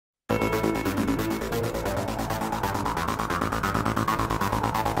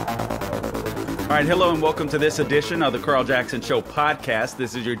All right, hello and welcome to this edition of the Carl Jackson Show podcast.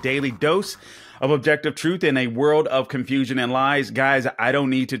 This is your daily dose of objective truth in a world of confusion and lies. Guys, I don't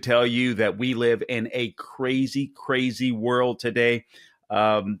need to tell you that we live in a crazy, crazy world today.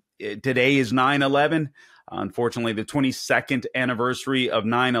 Today is 9/11. Unfortunately, the 22nd anniversary of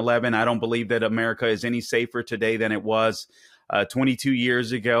 9/11. I don't believe that America is any safer today than it was 22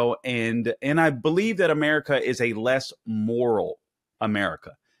 years ago. And I believe that America is a less moral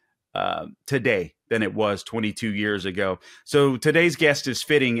America today than it was 22 years ago. So today's guest is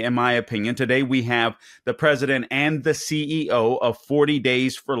fitting, in my opinion. Today we have the president and the CEO of 40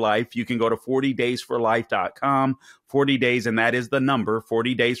 Days for Life. You can go to 40daysforlife.com, 40 days, and that is the number,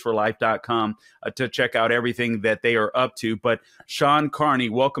 40daysforlife.com, to check out everything that they are up to. But Shawn Carney,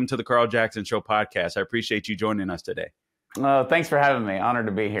 welcome to the Carl Jackson Show podcast. I appreciate you joining us today. Thanks for having me. Honored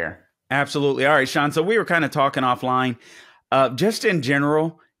to be here. Absolutely. All right, Shawn. So we were kind of talking offline, just in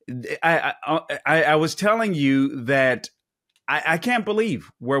general. I was telling you that I can't believe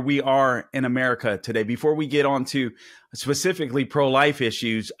where we are in America today. Before we get on to specifically pro-life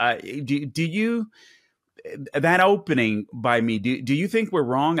issues, do you, that opening by me, do you think we're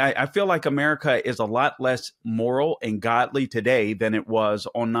wrong? I feel like America is a lot less moral and godly today than it was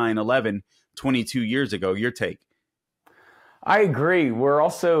on 9/11 22 years ago. Your take? I agree. We're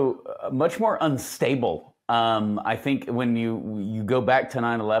also much more unstable. I think when you go back to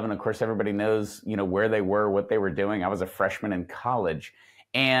 9/11, of course, everybody knows, where they were, what they were doing. I was a freshman in college,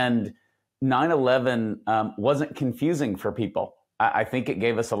 and 9/11 wasn't confusing for people. I think it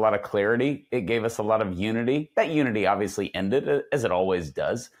gave us a lot of clarity. It gave us a lot of unity. That unity obviously ended, as it always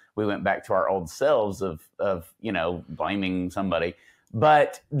does. We went back to our old selves of blaming somebody.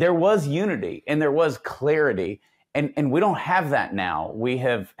 But there was unity and there was clarity. And we don't have that now. We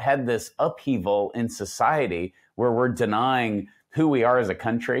have had this upheaval in society where we're denying who we are as a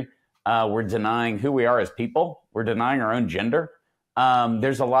country. We're denying who we are as people. We're denying our own gender.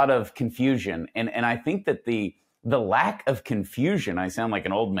 There's a lot of confusion. And I think that the lack of confusion, I sound like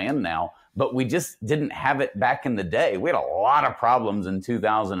an old man now, but we just didn't have it back in the day. We had a lot of problems in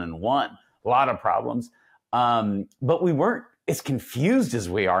 2001, a lot of problems. But we weren't as confused as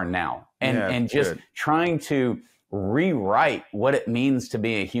we are now. And just trying to rewrite what it means to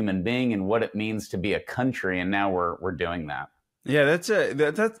be a human being and what it means to be a country, and now we're doing that. Yeah, that's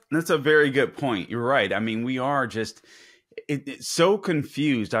a very good point. You're right. I mean, we are just it's so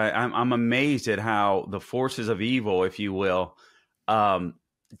confused. I'm amazed at how the forces of evil, if you will, I'm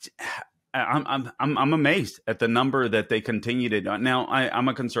amazed at the number that they continue to. Now, I'm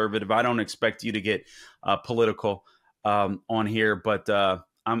a conservative. I don't expect you to get political on here, but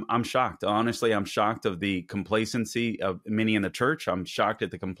I'm shocked. Honestly, I'm shocked of the complacency of many in the church. I'm shocked at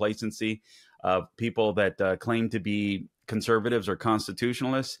the complacency of people that claim to be conservatives or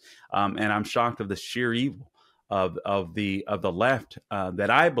constitutionalists, and I'm shocked of the sheer evil of the left that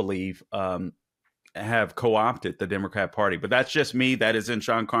I believe have co-opted the Democrat Party. But that's just me. That isn't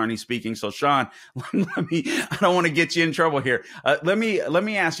Shawn Carney speaking. So Shawn, I don't want to get you in trouble here. Let me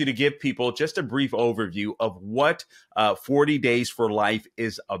ask you to give people just a brief overview of what 40 Days for Life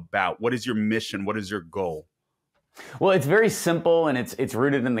is about. What is your mission? What is your goal? Well, it's very simple, and it's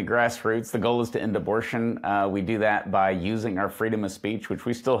rooted in the grassroots. The goal is to end abortion. We do that by using our freedom of speech, which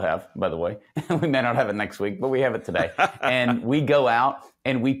we still have, by the way. We may not have it next week, but we have it today. And we go out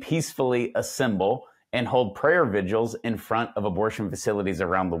and we peacefully assemble and hold prayer vigils in front of abortion facilities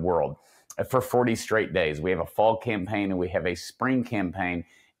around the world for 40 straight days. We have a fall campaign and we have a spring campaign.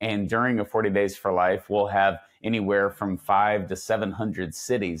 And during a 40 Days for Life, we'll have anywhere from 500 to 700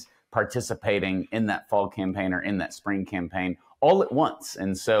 cities participating in that fall campaign or in that spring campaign all at once.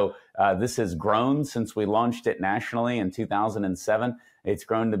 And so this has grown since we launched it nationally in 2007. It's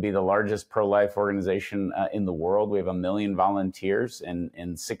grown to be the largest pro-life organization in the world. We have 1 million volunteers in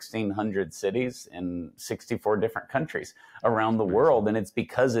 1,600 cities in 64 different countries around the world. And it's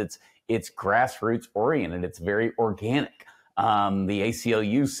because it's grassroots oriented. It's very organic. The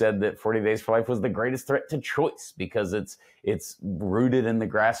ACLU said that 40 Days for Life was the greatest threat to choice because it's rooted in the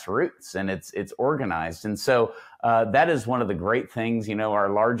grassroots and it's organized. And so that is one of the great things. Our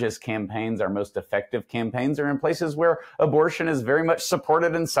largest campaigns, our most effective campaigns are in places where abortion is very much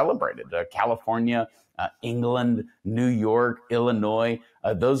supported and celebrated. California, England, New York, Illinois,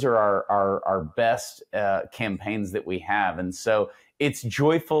 those are our best campaigns that we have. And so it's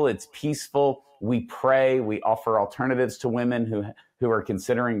joyful, it's peaceful. We pray, we offer alternatives to women who are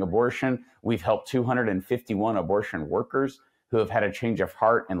considering abortion. We've helped 251 abortion workers who have had a change of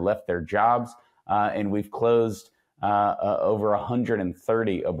heart and left their jobs. And we've closed over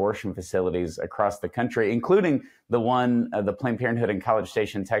 130 abortion facilities across the country, including the Planned Parenthood in College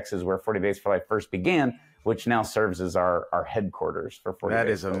Station, Texas, where 40 Days for Life first began, which now serves as our headquarters for 40 That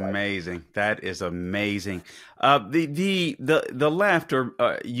Days is for Life. amazing. That is amazing. The left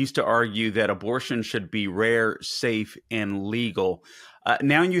used to argue that abortion should be rare, safe, and legal.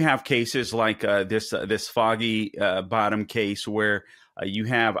 Now you have cases like this Foggy Bottom case where you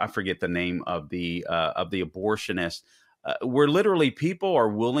have, I forget the name of the abortionist, where literally people are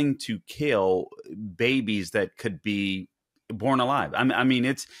willing to kill babies that could be born alive. I mean,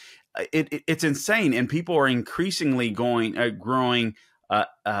 it's insane, and people are increasingly growing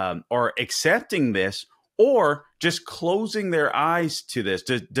or accepting this, or just closing their eyes to this.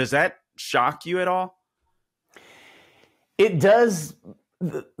 Does that shock you at all? It does.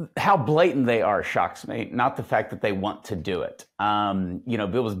 How blatant they are shocks me, not the fact that they want to do it.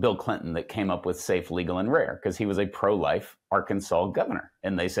 It was Bill Clinton that came up with safe, legal, and rare because he was a pro-life Arkansas governor.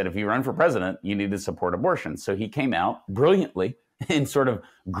 And they said, if you run for president, you need to support abortion. So he came out brilliantly and sort of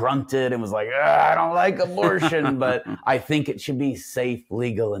grunted and was like, I don't like abortion, but I think it should be safe,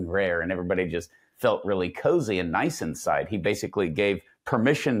 legal, and rare. And everybody just felt really cozy and nice inside. He basically gave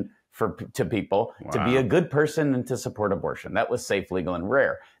permission to people to be a good person and to support abortion. That was safe, legal, and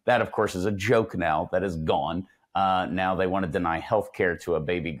rare. That, of course, is a joke now. That is gone. Now they want to deny health care to a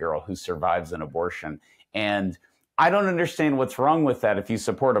baby girl who survives an abortion. And I don't understand what's wrong with that if you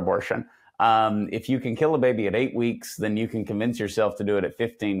support abortion. If you can kill a baby at 8 weeks, then you can convince yourself to do it at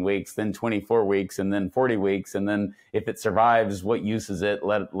 15 weeks, then 24 weeks, and then 40 weeks. And then if it survives, what use is it?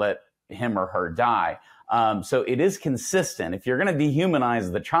 Let him or her die. So it is consistent. If you're going to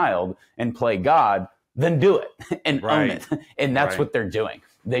dehumanize the child and play God, then do it and own it. And that's what they're doing.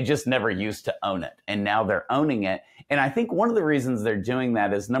 They just never used to own it. And now they're owning it. And I think one of the reasons they're doing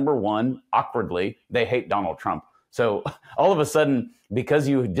that is, number one, awkwardly, they hate Donald Trump. So all of a sudden, because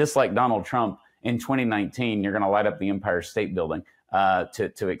you dislike Donald Trump in 2019, you're going to light up the Empire State Building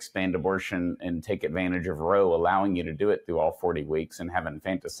to expand abortion and take advantage of Roe, allowing you to do it through all 40 weeks and have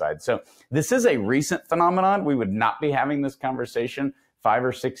infanticide. So this is a recent phenomenon. We would not be having this conversation 5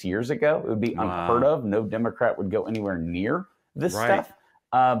 or 6 years ago. It would be unheard of. No Democrat would go anywhere near this stuff.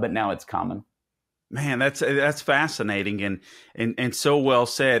 But now it's common. Man, that's fascinating and so well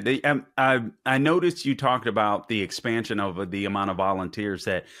said. I noticed you talked about the expansion of the amount of volunteers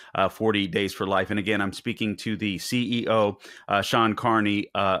that 40 Days for Life. And again, I'm speaking to the CEO, Shawn Carney,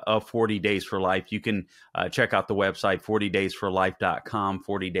 of 40 Days for Life. You can check out the website, 40daysforlife.com,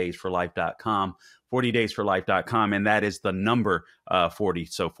 40daysforlife.com. 40daysforlife.com, and that is the number 40,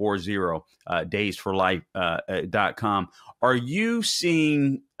 so 40, daysforlife.com. Are you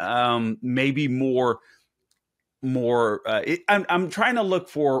seeing maybe more? I'm trying to look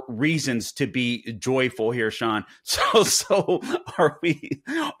for reasons to be joyful here, Shawn. So are we?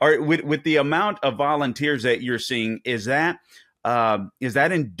 With the amount of volunteers that you're seeing, is that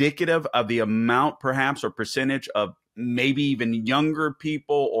indicative of the amount, perhaps, or percentage of maybe even younger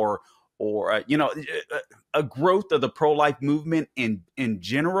people, or a growth of the pro-life movement in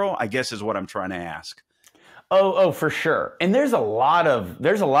general, I guess, is what I'm trying to ask. Oh, for sure. And there's a lot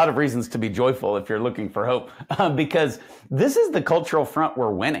of reasons to be joyful if you're looking for hope, because this is the cultural front we're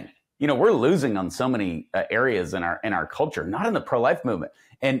winning. We're losing on so many areas in our culture, not in the pro-life movement.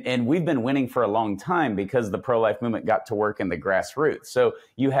 And we've been winning for a long time because the pro-life movement got to work in the grassroots. So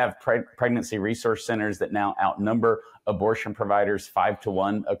you have pregnancy resource centers that now outnumber abortion providers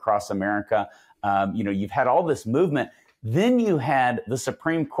 5-1 across America. You've had all this movement. Then you had the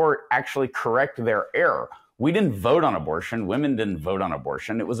Supreme Court actually correct their error. We didn't vote on abortion. Women didn't vote on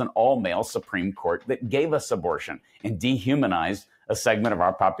abortion. It was an all-male Supreme Court that gave us abortion and dehumanized a segment of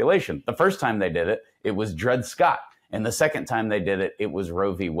our population. The first time they did it, it was Dred Scott. And the second time they did it, it was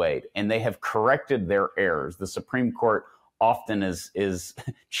Roe v. Wade. And they have corrected their errors. The Supreme Court often is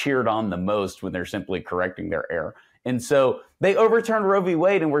cheered on the most when they're simply correcting their error. And so they overturned Roe v.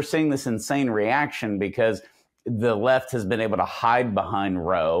 Wade, and we're seeing this insane reaction because the left has been able to hide behind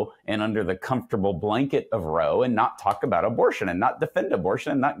Roe and under the comfortable blanket of Roe and not talk about abortion and not defend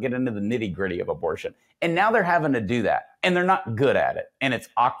abortion and not get into the nitty-gritty of abortion. And now they're having to do that, and they're not good at it. And it's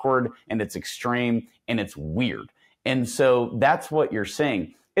awkward, and it's extreme, and it's weird. And so that's what you're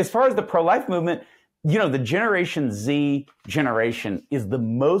seeing. As far as the pro-life movement, the Generation Z generation is the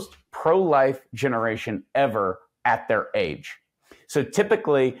most pro-life generation ever at their age. So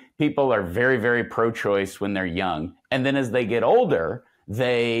typically, people are very, very pro-choice when they're young. And then as they get older,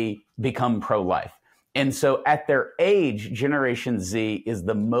 they become pro-life. And so at their age, Generation Z is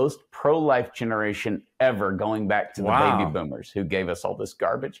the most pro-life generation ever, going back to the baby boomers who gave us all this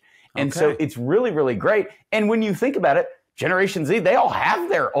garbage. And so it's really, really great. And when you think about it, Generation Z, they all have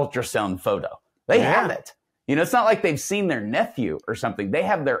their ultrasound photo. They have it. You know, it's not like they've seen their nephew or something. They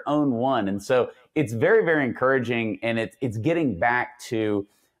have their own one. And so it's very, very encouraging. And it's getting back to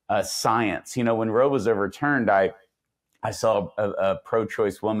science. You know, when Roe was overturned, I saw a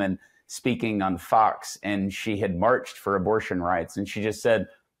pro-choice woman speaking on Fox, and she had marched for abortion rights. And she just said,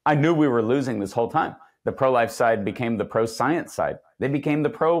 I knew we were losing this whole time. The pro-life side became the pro-science side. They became the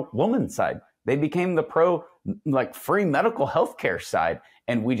pro-woman side. They became the free medical health care side.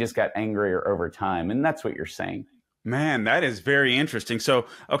 And we just got angrier over time. And that's what you're saying. Man, that is very interesting. So,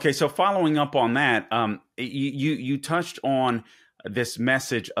 okay, so following up on that, you touched on this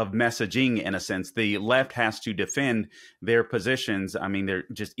message of messaging, in a sense. The left has to defend their positions. I mean, they're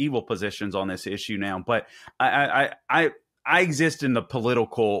just evil positions on this issue now. But I exist in the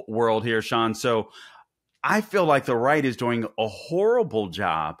political world here, Shawn. So I feel like the right is doing a horrible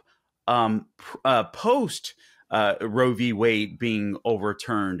job post Roe v. Wade being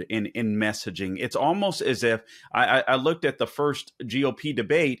overturned in messaging. It's almost as if I looked at the first GOP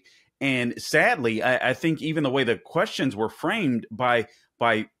debate, and sadly, I think even the way the questions were framed by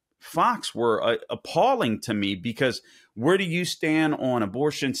Fox were appalling to me, because where do you stand on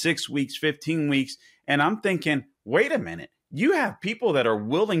abortion, 6 weeks, 15 weeks? And I'm thinking, wait a minute. You have people that are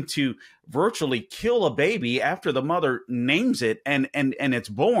willing to virtually kill a baby after the mother names it and it's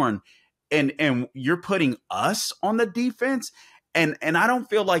born. And you're putting us on the defense. And I don't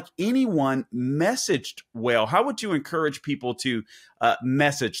feel like anyone messaged well. How would you encourage people to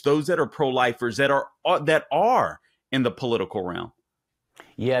message, those that are pro-lifers, that are in the political realm?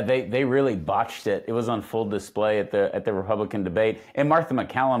 Yeah, they really botched it. It was on full display at the Republican debate. And Martha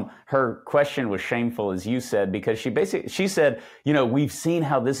McCallum, her question was shameful, as you said, because she said, you know, we've seen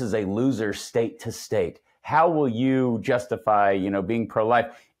how this is a loser state to state. How will you justify, you know, being pro-life?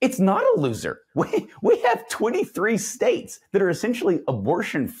 It's not a loser. We have 23 states that are essentially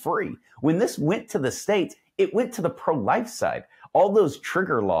abortion free. When this went to the states, it went to the pro-life side. All those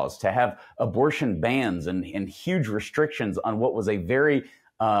trigger laws to have abortion bans and huge restrictions on what was a very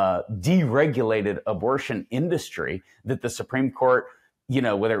deregulated abortion industry that the Supreme Court, you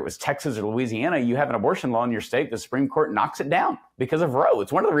know, whether it was Texas or Louisiana, you have an abortion law in your state, the Supreme Court knocks it down because of Roe.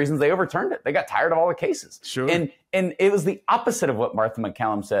 It's one of the reasons they overturned it. They got tired of all the cases. Sure. And it was the opposite of what Martha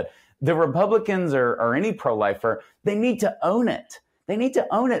McCallum said. The Republicans or any pro-lifer, they need to own it. They need to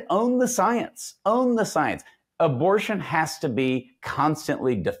own it. Own the science. Own the science. Abortion has to be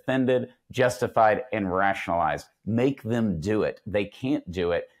constantly defended, justified, and rationalized. Make them do it. They can't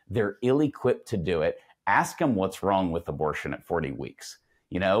do it. They're ill-equipped to do it. Ask them what's wrong with abortion at 40 weeks.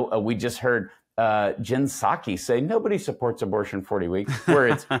 You know, we just heard Jen Psaki say nobody supports abortion 40 weeks, where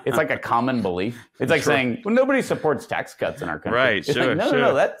it's like a common belief. It's like saying, well, nobody supports tax cuts in our country. Right, it's sure, like,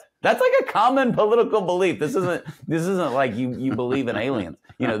 no, that's like a common political belief. This isn't like you believe in aliens.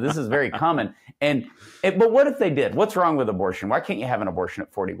 You know, this is very common. But what if they did? What's wrong with abortion? Why can't you have an abortion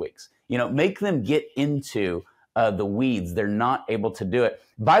at 40 weeks? You know, make them get into the weeds. They're not able to do it.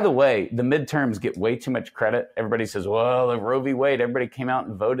 By the way, the midterms get way too much credit. Everybody says, well, the Roe v. Wade, everybody came out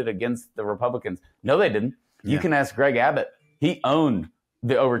and voted against the Republicans. No, they didn't. You can ask Greg Abbott. He owned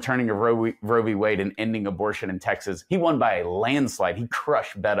the overturning of Roe v. Wade and ending abortion in Texas. He won by a landslide. He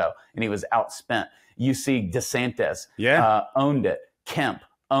crushed Beto, and he was outspent. You see DeSantis owned it. Kemp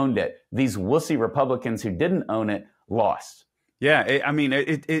owned it. These wussy Republicans who didn't own it lost. Yeah,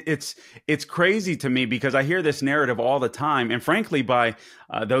 it's crazy to me, because I hear this narrative all the time, and frankly, by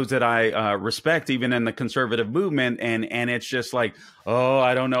those that I respect, even in the conservative movement, and it's just like, oh,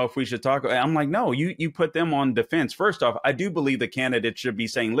 I don't know if we should talk. I'm like, no, you put them on defense. First off, I do believe the candidate should be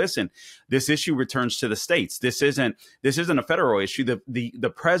saying, listen, this issue returns to the states. This isn't a federal issue.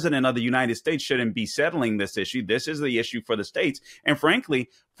 The president of the United States shouldn't be settling this issue. This is the issue for the states, and frankly,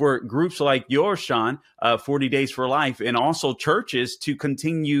 for groups like yours, Shawn, 40 Days for Life, and also churches to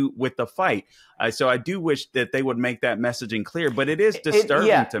continue with the fight. So I do wish that they would make that messaging clear, but it is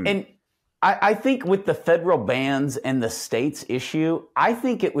disturbing to me. And I think with the federal bans and the states issue, I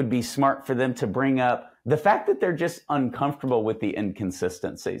think it would be smart for them to bring up the fact that they're just uncomfortable with the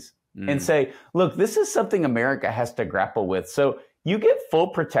inconsistencies and say, look, this is something America has to grapple with. So you get full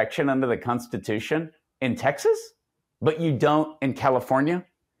protection under the Constitution in Texas, but you don't in California.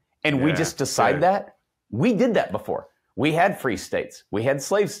 And we just decide that. We did that before. We had free states. We had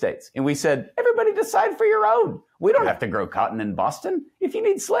slave states. And we said, everybody decide for your own. We don't have to grow cotton in Boston. If you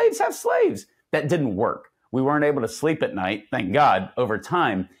need slaves, have slaves. That didn't work. We weren't able to sleep at night, thank God, over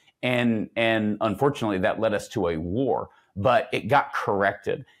time. And unfortunately, that led us to a war, but it got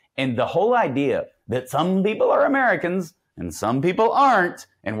corrected. And the whole idea that some people are Americans and some people aren't,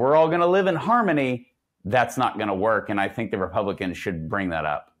 and we're all going to live in harmony, that's not going to work. And I think the Republicans should bring that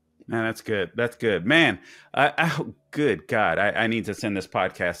up. Man, that's good. That's good, man. Good God, I need to send this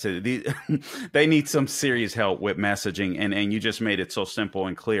podcast to they need some serious help with messaging, and you just made it so simple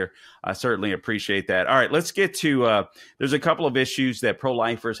and clear. I certainly appreciate that. All right, let's get to. There's a couple of issues that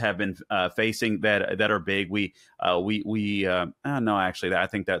pro-lifers have been facing that are big. No, actually, I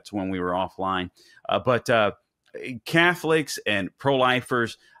think that's when we were offline. But Catholics and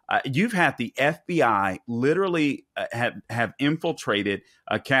pro-lifers. You've had the FBI literally have infiltrated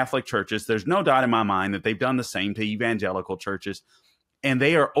Catholic churches. There's no doubt in my mind that they've done the same to evangelical churches, and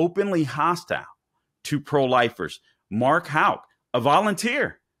they are openly hostile to pro-lifers. Mark Hauck, a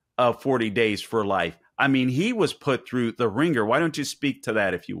volunteer of 40 Days for Life. I mean, he was put through the ringer. Why don't you speak to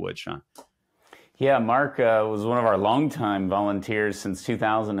that, if you would, Shawn? Yeah, Mark was one of our longtime volunteers since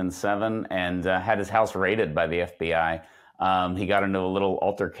 2007 and had his house raided by the FBI. He got into a little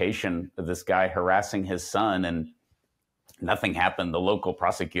altercation with this guy harassing his son, and nothing happened. The local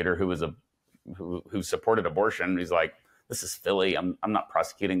prosecutor, who supported abortion, he's like, "This is Philly. I'm not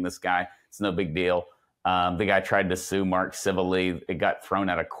prosecuting this guy. It's no big deal." The guy tried to sue Mark civilly. It got thrown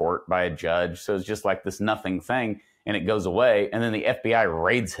out of court by a judge. So it's just like this nothing thing, and it goes away. And then the FBI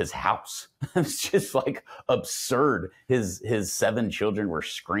raids his house. It's just like absurd. His 7 children were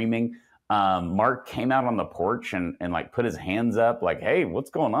screaming. Mark came out on the porch and like put his hands up like, "Hey, what's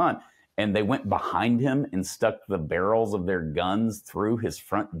going on?" And they went behind him and stuck the barrels of their guns through his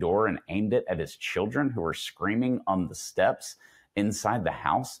front door and aimed it at his children who were screaming on the steps inside the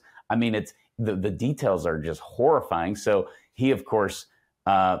house. I mean, it's the details are just horrifying. So he, of course,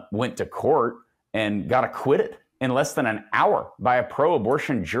 went to court and got acquitted in less than an hour by a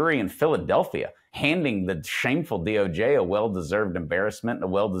pro-abortion jury in Philadelphia, handing the shameful DOJ a well-deserved embarrassment and a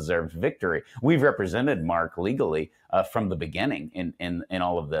well-deserved victory. We've represented Mark legally from the beginning in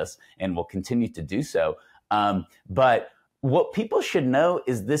all of this, and will continue to do so. But what people should know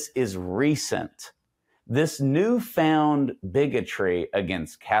is this is recent. This newfound bigotry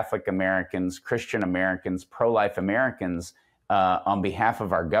against Catholic Americans, Christian Americans, pro-life Americans on behalf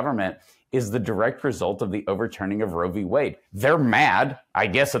of our government is the direct result of the overturning of Roe v. Wade. They're mad, I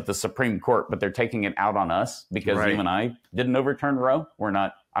guess, at the Supreme Court, but they're taking it out on us because you and I didn't overturn Roe.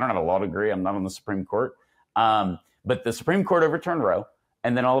 I don't have a law degree. I'm not on the Supreme Court. But the Supreme Court overturned Roe.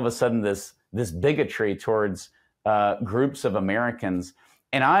 And then all of a sudden this bigotry towards groups of Americans.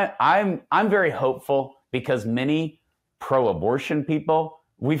 And I'm very hopeful because many pro-abortion people,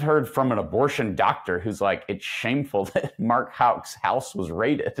 we've heard from an abortion doctor who's like, it's shameful that Mark Hauck's house was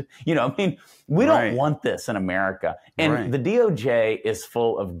raided. You know, I mean, we don't want this in America. And the DOJ is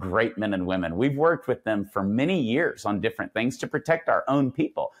full of great men and women. We've worked with them for many years on different things to protect our own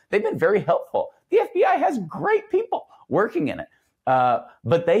people. They've been very helpful. The FBI has great people working in it,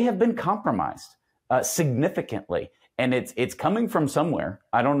 but they have been compromised significantly. And it's coming from somewhere.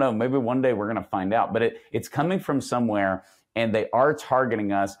 I don't know. Maybe one day we're going to find out. But it's coming from somewhere. And they are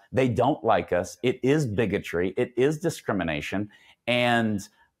targeting us. They don't like us. It is bigotry. It is discrimination. And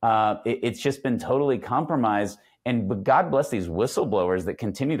it's just been totally compromised. But God bless these whistleblowers that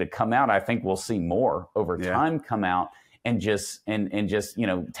continue to come out. I think we'll see more over time come out and just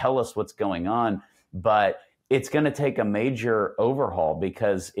tell us what's going on. But it's going to take a major overhaul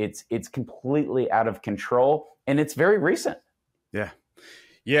because it's completely out of control and it's very recent. Yeah.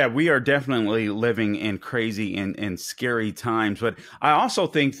 Yeah, we are definitely living in crazy and scary times. But I also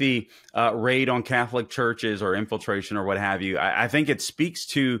think the raid on Catholic churches or infiltration or what have you, I think it speaks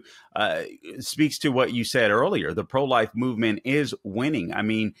to what you said earlier. The pro-life movement is winning. I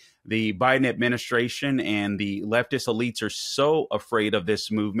mean, the Biden administration and the leftist elites are so afraid of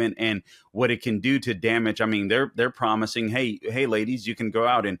this movement and what it can do to damage. I mean, they're promising, hey, ladies, you can go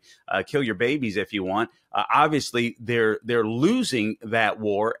out and kill your babies if you want. Obviously, they're losing that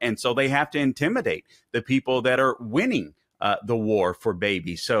war, and so they have to intimidate the people that are winning the war for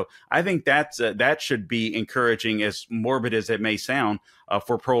babies. So I think that should be encouraging, as morbid as it may sound,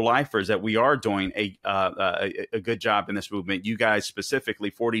 for pro-lifers, that we are doing a good job in this movement. You guys specifically,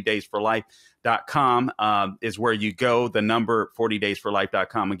 40daysforlife.com is where you go. The number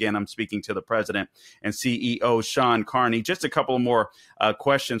 40daysforlife.com. Again, I'm speaking to the president and CEO, Shawn Carney. Just a couple more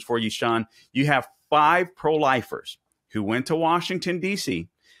questions for you, Shawn. You have 5 pro-lifers who went to Washington, D.C.,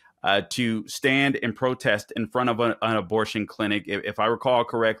 to stand and protest in front of an abortion clinic. If I recall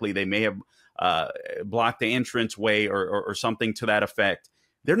correctly, they may have blocked the entranceway or something to that effect.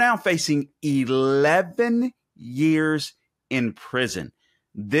 They're now facing 11 years in prison.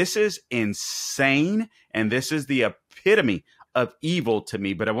 This is insane, and this is the epitome of evil to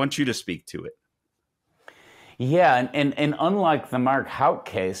me, but I want you to speak to it. Yeah, and unlike the Mark Hauck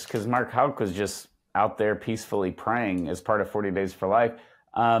case, because Mark Hauck was just out there peacefully praying as part of 40 Days for Life,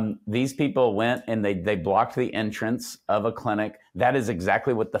 these people went and they blocked the entrance of a clinic. That is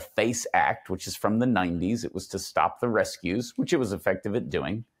exactly what the FACE Act, which is from the 90s, it was to stop the rescues, which it was effective at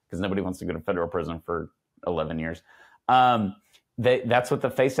doing, because nobody wants to go to federal prison for 11 years. That's what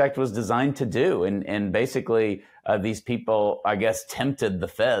the FACE Act was designed to do. And basically, these people, I guess, tempted the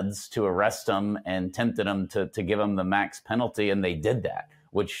feds to arrest them and tempted them to give them the max penalty. And they did that,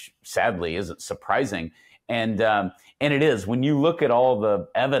 which sadly isn't surprising. And it is. When you look at all the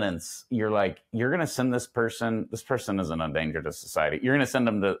evidence, you're like, you're going to send this person isn't a danger to society. You're going to send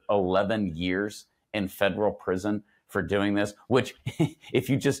them to 11 years in federal prison for doing this, which if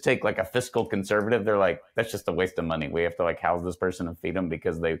you just take like a fiscal conservative, they're like, that's just a waste of money. We have to like house this person and feed them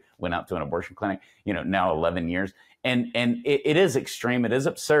because they went out to an abortion clinic, now 11 years. And it is extreme. It is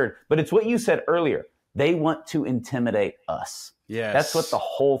absurd, but it's what you said earlier. They want to intimidate us. Yes. That's what the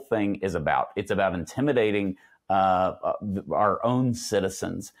whole thing is about. It's about intimidating our own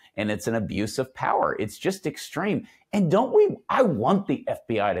citizens, and it's an abuse of power. It's just extreme. And I want the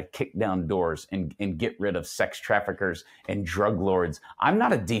FBI to kick down doors and get rid of sex traffickers and drug lords. I'm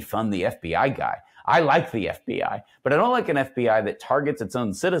not a defund the FBI guy. I like the FBI, but I don't like an FBI that targets its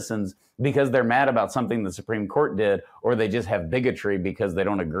own citizens because they're mad about something the Supreme Court did, or they just have bigotry because they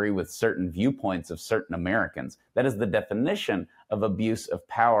don't agree with certain viewpoints of certain Americans. That is the definition of abuse of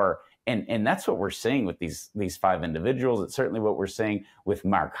power. And that's what we're seeing with these five individuals. It's certainly what we're seeing with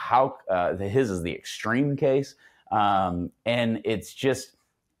Mark Hauck. His is the extreme case. And it's just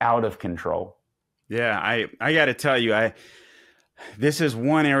out of control. Yeah, I got to tell you, this is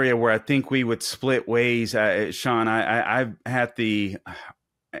one area where I think we would split ways. Shawn, I've had the,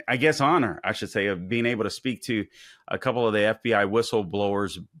 I guess, honor, I should say, of being able to speak to a couple of the FBI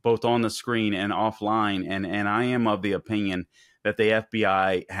whistleblowers, both on the screen and offline. And I am of the opinion that the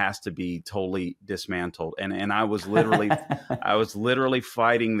FBI has to be totally dismantled. And I was literally,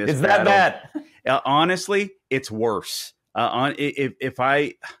 fighting this. Is that bad? Honestly, it's worse. If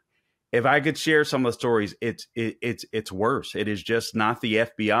I could share some of the stories, it's worse. It is just not the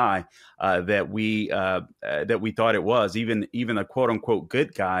FBI that we thought it was. Even the quote unquote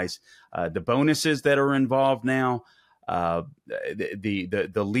good guys, the bonuses that are involved now, the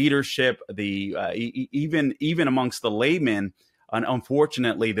leadership, even amongst the laymen,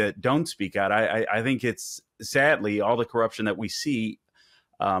 unfortunately, that don't speak out. I think it's sadly all the corruption that we see.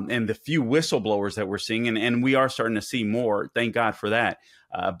 And the few whistleblowers that we're seeing, and we are starting to see more. Thank God for that.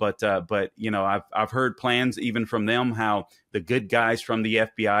 But I've heard plans even from them how the good guys from the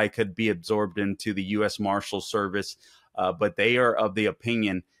FBI could be absorbed into the U.S. Marshal Service. But they are of the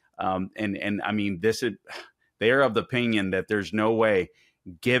opinion, they are of the opinion that there's no way,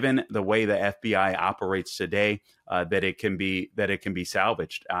 given the way the FBI operates today, that it can be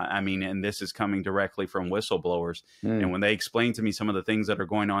salvaged. And this is coming directly from whistleblowers. And when they explain to me some of the things that are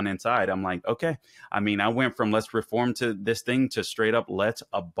going on inside, I'm like, okay. I went from let's reform to this thing to straight up let's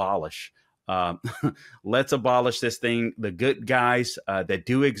abolish. Let's abolish this thing. The good guys that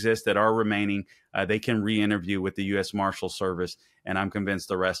do exist, that are remaining, they can re-interview with the U.S. Marshal Service, and I'm convinced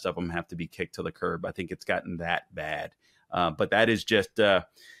the rest of them have to be kicked to the curb. I think it's gotten that bad. But that is just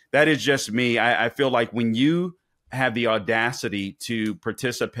me. I feel like when you have the audacity to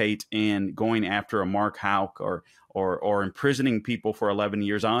participate in going after a Mark Hauck or imprisoning people for 11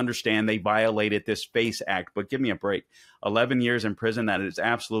 years, I understand they violated this FACE Act, but give me a break. 11 years in prison, that is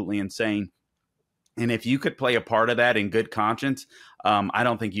absolutely insane. And if you could play a part of that in good conscience, I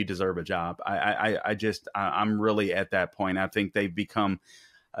don't think you deserve a job. I'm really at that point. I think they've become.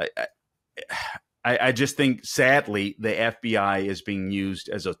 I just think, sadly, the FBI is being used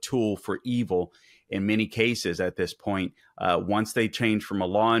as a tool for evil in many cases at this point. Once they change from a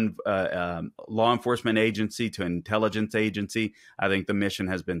law enforcement agency to an intelligence agency, I think the mission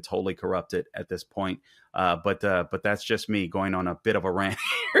has been totally corrupted at this point. But that's just me going on a bit of a rant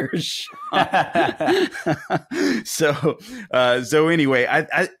here. So anyway,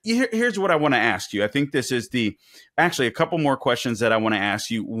 here's what I want to ask you. I think this is actually a couple more questions that I want to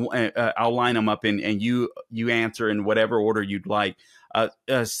ask you. I'll line them up and you answer in whatever order you'd like.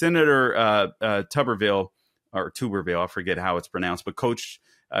 Senator Tuberville, I forget how it's pronounced, but Coach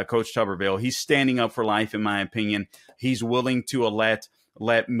Tuberville, he's standing up for life, in my opinion. He's willing to let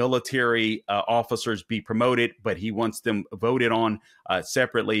military officers be promoted, but he wants them voted on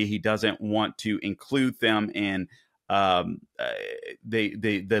separately. He doesn't want to include them in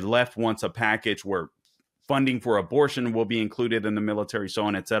the left wants a package where funding for abortion will be included in the military, so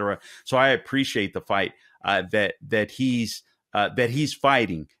on, et cetera. So I appreciate the fight that he's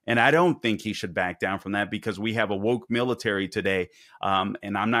fighting, and I don't think he should back down from that, because we have a woke military today,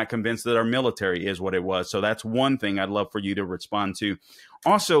 and I'm not convinced that our military is what it was. So that's one thing I'd love for you to respond to.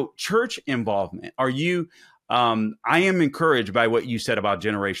 Also, church involvement. I am encouraged by what you said about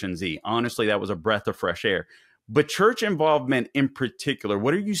Generation Z. Honestly, that was a breath of fresh air. But church involvement in particular,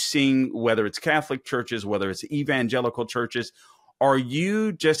 what are you seeing, whether it's Catholic churches, whether it's evangelical churches? Are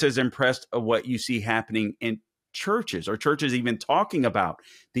you just as impressed of what you see happening in churches, or churches even talking about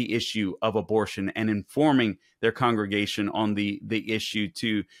the issue of abortion and informing their congregation on the issue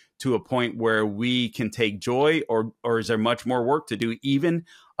to a point where we can take joy, or is there much more work to do even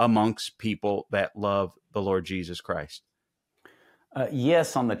amongst people that love the Lord Jesus Christ?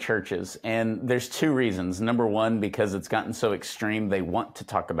 Yes, on the churches. And there's two reasons. Number one, because it's gotten so extreme, they want to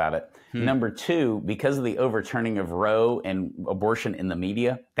talk about it. Number two, because of the overturning of Roe and abortion in the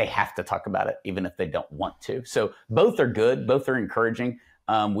media, they have to talk about it, even if they don't want to. So both are good. Both are encouraging.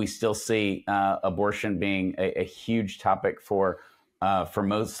 We still see abortion being a huge topic for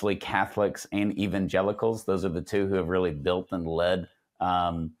mostly Catholics and evangelicals. Those are the two who have really built and led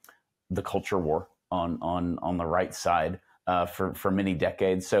the culture war on the right side. For many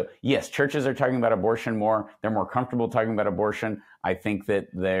decades. So yes, churches are talking about abortion more. They're more comfortable talking about abortion. I think that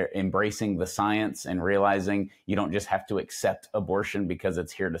they're embracing the science and realizing you don't just have to accept abortion because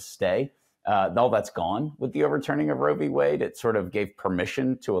it's here to stay. All that's gone with the overturning of Roe v. Wade. It sort of gave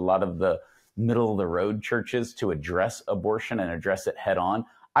permission to a lot of the middle of the road churches to address abortion and address it head on.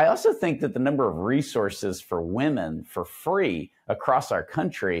 I also think that the number of resources for women for free across our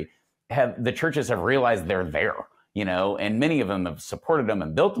country the churches have realized they're there. And many of them have supported them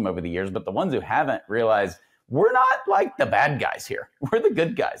and built them over the years, but the ones who haven't realized we're not like the bad guys here. We're the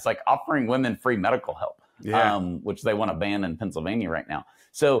good guys, like offering women free medical help, which they want to ban in Pennsylvania right now.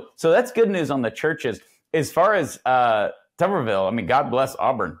 So that's good news on the churches. As far as Tuberville, I mean, God bless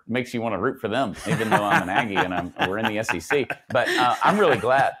Auburn. Makes you want to root for them, even though I'm an Aggie and we're in the SEC. But I'm really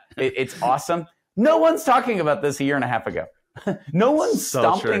glad. It's awesome. No one's talking about this a year and a half ago. No one's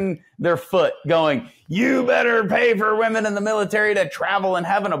stomping their foot going, you better pay for women in the military to travel and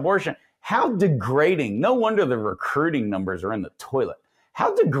have an abortion. How degrading. No wonder the recruiting numbers are in the toilet.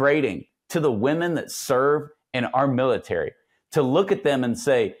 How degrading to the women that serve in our military to look at them and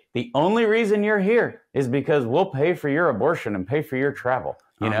say, the only reason you're here is because we'll pay for your abortion and pay for your travel.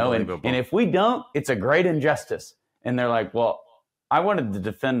 And if we don't, it's a great injustice. And they're like, well, I wanted to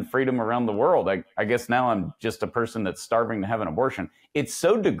defend freedom around the world. I guess now I'm just a person that's starving to have an abortion. It's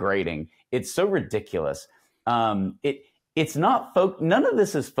so degrading. It's so ridiculous. It's not none of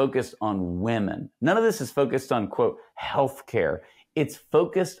this is focused on women. None of this is focused on, quote, healthcare. It's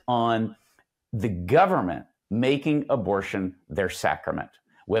focused on the government making abortion their sacrament,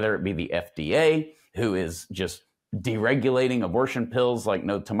 whether it be the FDA, who is just deregulating abortion pills like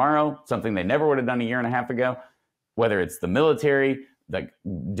no tomorrow, something they never would have done a year and a half ago, whether it's the military, like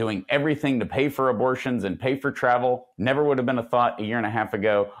doing everything to pay for abortions and pay for travel, never would have been a thought a year and a half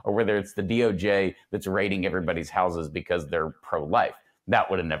ago, or whether it's the DOJ that's raiding everybody's houses because they're pro-life. That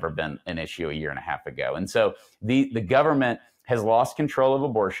would have never been an issue a year and a half ago. And so the government has lost control of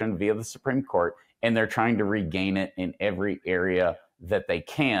abortion via the Supreme Court, and they're trying to regain it in every area that they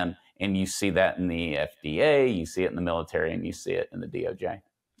can. And you see that in the FDA, you see it in the military, and you see it in the DOJ.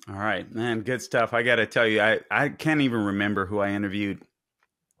 All right, man, good stuff. I got to tell you, I can't even remember who I interviewed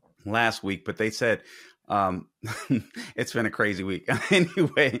last week, but they said, it's been a crazy week.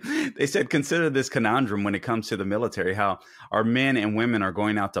 Anyway, they said, consider this conundrum when it comes to the military, how our men and women are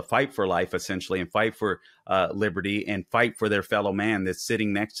going out to fight for life, essentially, and fight for liberty and fight for their fellow man that's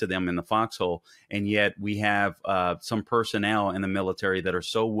sitting next to them in the foxhole. And yet we have some personnel in the military that are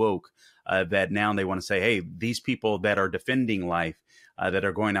so woke that now they want to say, hey, these people that are defending life, that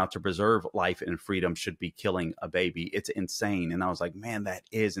are going out to preserve life and freedom should be killing a baby. It's insane. And I was like, man, that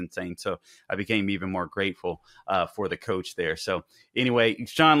is insane. So I became even more grateful for the coach there. So anyway,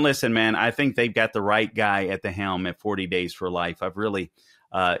 Shawn, listen, man, I think they've got the right guy at the helm at 40 Days for Life. I've really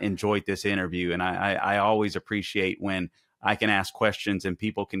enjoyed this interview. And I always appreciate when I can ask questions and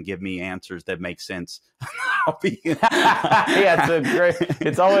people can give me answers that make sense. Yeah,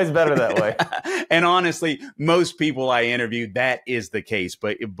 it's always better that way. And honestly, most people I interview, that is the case.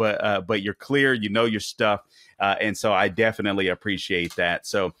 But you're clear, you know your stuff, and so I definitely appreciate that.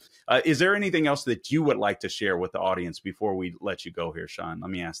 So, is there anything else that you would like to share with the audience before we let you go here, Shawn? Let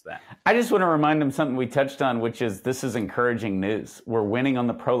me ask that. I just want to remind them something we touched on, which is this is encouraging news. We're winning on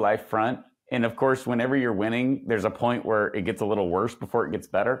the pro-life front. And of course, whenever you're winning, there's a point where it gets a little worse before it gets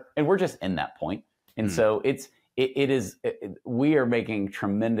better. And we're just in that point. And so we are making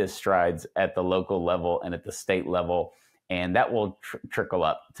tremendous strides at the local level and at the state level, and that will trickle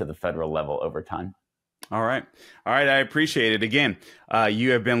up to the federal level over time. All right. I appreciate it. Again,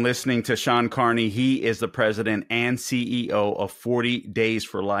 you have been listening to Shawn Carney. He is the president and CEO of 40 Days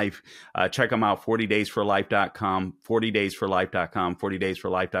for Life. Check him out, 40daysforlife.com, 40daysforlife.com,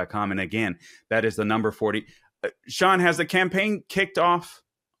 40daysforlife.com. And again, that is the number 40. Shawn, has the campaign kicked off?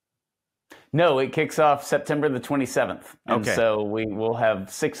 No, it kicks off September the 27th. And okay. So we will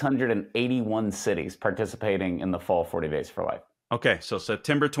have 681 cities participating in the fall 40 Days for Life. Okay, so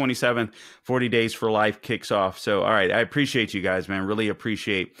September 27th, 40 Days for Life kicks off. So, all right, I appreciate you guys, man. Really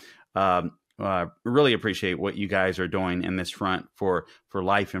appreciate what you guys are doing in this front for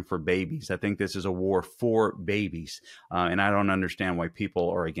life and for babies. I think this is a war for babies, and I don't understand why people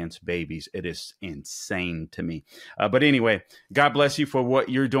are against babies. It is insane to me. But anyway, God bless you for what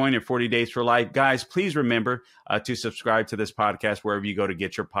you're doing at 40 Days for Life. Guys, please remember to subscribe to this podcast wherever you go to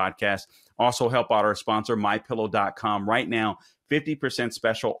get your podcast. Also help out our sponsor, MyPillow.com. Right now, 50%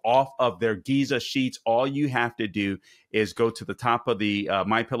 special off of their Giza sheets. All you have to do is go to the top of the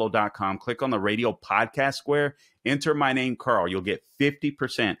MyPillow.com, click on the radio podcast square, enter my name, Carl. You'll get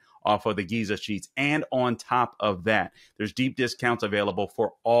 50% off of the Giza sheets. And on top of that, there's deep discounts available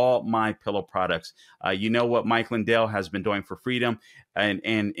for all My Pillow products. You know what Mike Lindell has been doing for freedom. And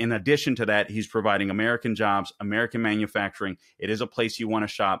in addition to that, he's providing American jobs, American manufacturing. It is a place you want to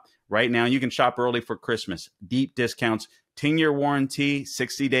shop. Right now, you can shop early for Christmas. Deep discounts, 10-year warranty,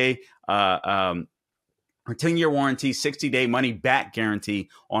 60-day 60-day money back guarantee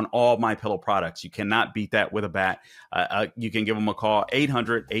on all My Pillow products. You cannot beat that with a bat. You can give them a call,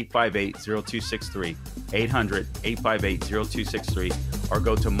 800-858-0263, 800-858-0263, or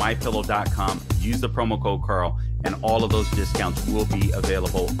go to mypillow.com, use the promo code Carl, and all of those discounts will be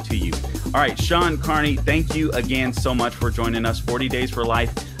available to you. All right, Shawn Carney, thank you again so much for joining us.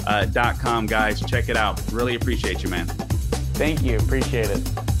 40daysforlife.com, guys. Check it out. Really appreciate you, man. Thank you. Appreciate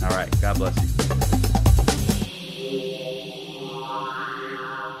it. All right. God bless you.